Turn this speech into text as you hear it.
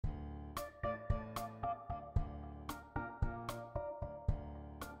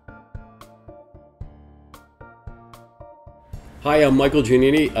Hi, I'm Michael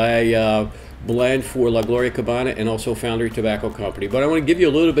Giannini. I blend for La Gloria Cubana and also Foundry Tobacco Company. But I want to give you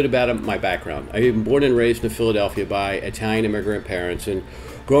a little bit about my background. I was born and raised in Philadelphia by Italian immigrant parents, and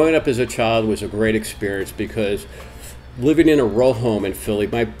growing up as a child was a great experience because living in a row home in Philly,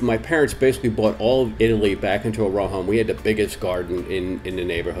 my parents basically brought all of Italy back into a row home. We had the biggest garden in the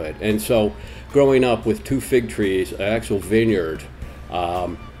neighborhood. And so growing up with 2 fig trees, an actual vineyard,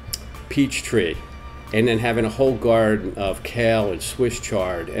 peach tree, and then having a whole garden of kale and Swiss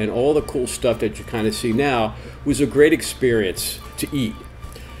chard and all the cool stuff that you kind of see now was a great experience to eat.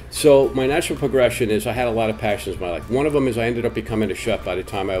 So my natural progression is I had a lot of passions in my life. One of them is I ended up becoming a chef by the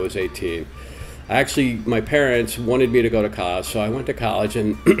time I was 18. Actually, my parents wanted me to go to college, so I went to college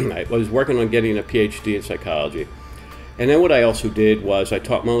and I was working on getting a PhD in psychology. And then what I also did was I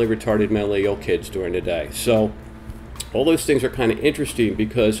taught mentally retarded, mentally ill kids during the day. So all those things are kind of interesting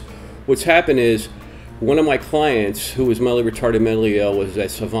because what's happened is one of my clients who was mentally retarded, mentally ill, was a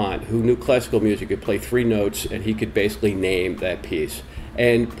savant who knew classical music, could play 3 notes, and he could basically name that piece.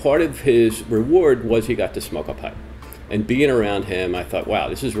 And part of his reward was he got to smoke a pipe. And being around him, I thought, wow,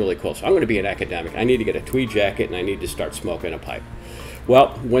 this is really cool. So I'm going to be an academic. I need to get a tweed jacket, and I need to start smoking a pipe.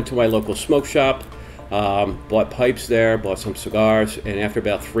 Well, went to my local smoke shop, bought pipes there, bought some cigars, and after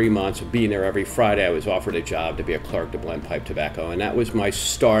about 3 months of being there every Friday, I was offered a job to be a clerk to blend pipe tobacco, and that was my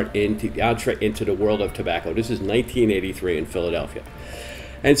start entree into the world of tobacco. This is 1983 in Philadelphia.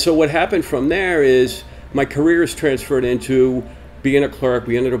 And so what happened from there is my career is transferred into being a clerk.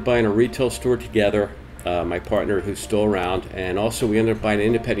 We ended up buying a retail store together, my partner who's still around, and also we ended up buying an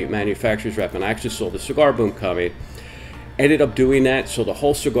independent manufacturer's rep, and I actually saw the cigar boom coming. Ended up doing that, so the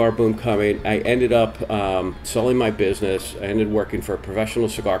whole cigar boom coming, I ended up selling my business. I ended working for a professional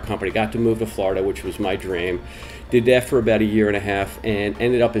cigar company, got to move to Florida, which was my dream. Did that for about 1.5 years and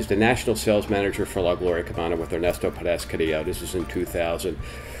ended up as the national sales manager for La Gloria Cubana with Ernesto Perez Carrillo. This is in 2000.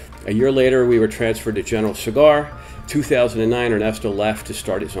 A year later, we were transferred to General Cigar. 2009, Ernesto left to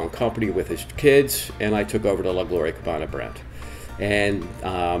start his own company with his kids, and I took over the La Gloria Cubana brand. And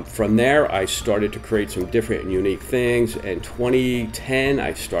from there, I started to create some different and unique things. In 2010,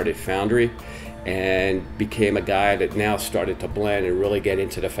 I started Foundry and became a guy that now started to blend and really get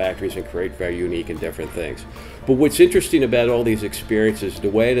into the factories and create very unique and different things. But what's interesting about all these experiences, the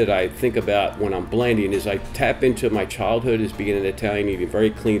way that I think about when I'm blending is I tap into my childhood as being an Italian, eating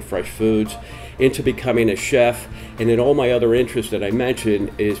very clean, fresh foods, into becoming a chef, and then all my other interests that I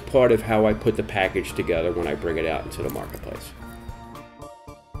mentioned is part of how I put the package together when I bring it out into the marketplace.